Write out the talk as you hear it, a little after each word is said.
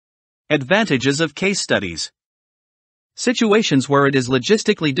Advantages of case studies. Situations where it is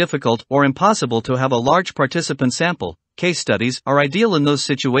logistically difficult or impossible to have a large participant sample, case studies are ideal in those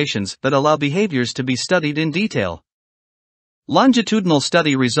situations that allow behaviors to be studied in detail. Longitudinal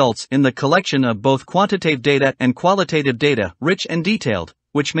study results in the collection of both quantitative data and qualitative data, rich and detailed,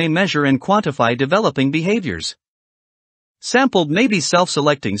 which may measure and quantify developing behaviors. Sampled may be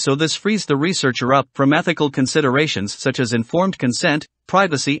self-selecting, so this frees the researcher up from ethical considerations such as informed consent,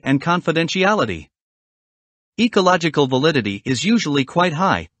 privacy, and confidentiality. Ecological validity is usually quite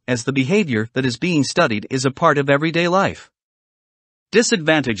high, as the behavior that is being studied is a part of everyday life.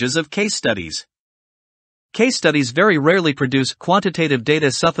 Disadvantages of case studies. Case studies very rarely produce quantitative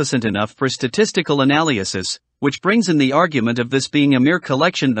data sufficient enough for statistical analysis, which brings in the argument of this being a mere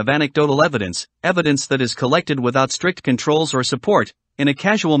collection of anecdotal evidence, evidence that is collected without strict controls or support, in a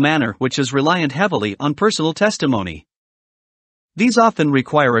casual manner which is reliant heavily on personal testimony. These often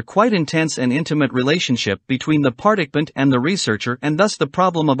require a quite intense and intimate relationship between the participant and the researcher, and thus the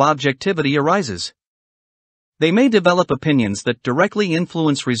problem of objectivity arises. They may develop opinions that directly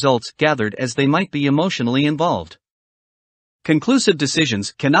influence results gathered, as they might be emotionally involved. Conclusive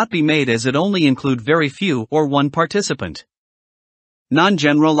decisions cannot be made as it only include very few or one participant.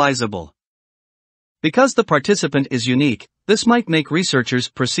 Non-generalizable. Because the participant is unique, this might make researchers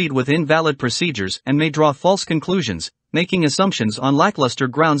proceed with invalid procedures and may draw false conclusions, making assumptions on lackluster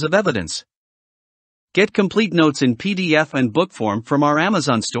grounds of evidence. Get complete notes in PDF and book form from our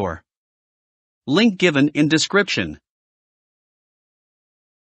Amazon store. Link given in description.